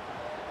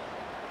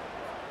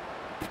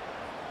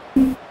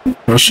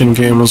 Rushing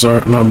game was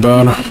not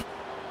bad.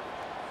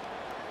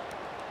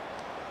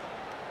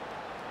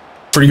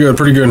 Pretty good,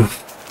 pretty good.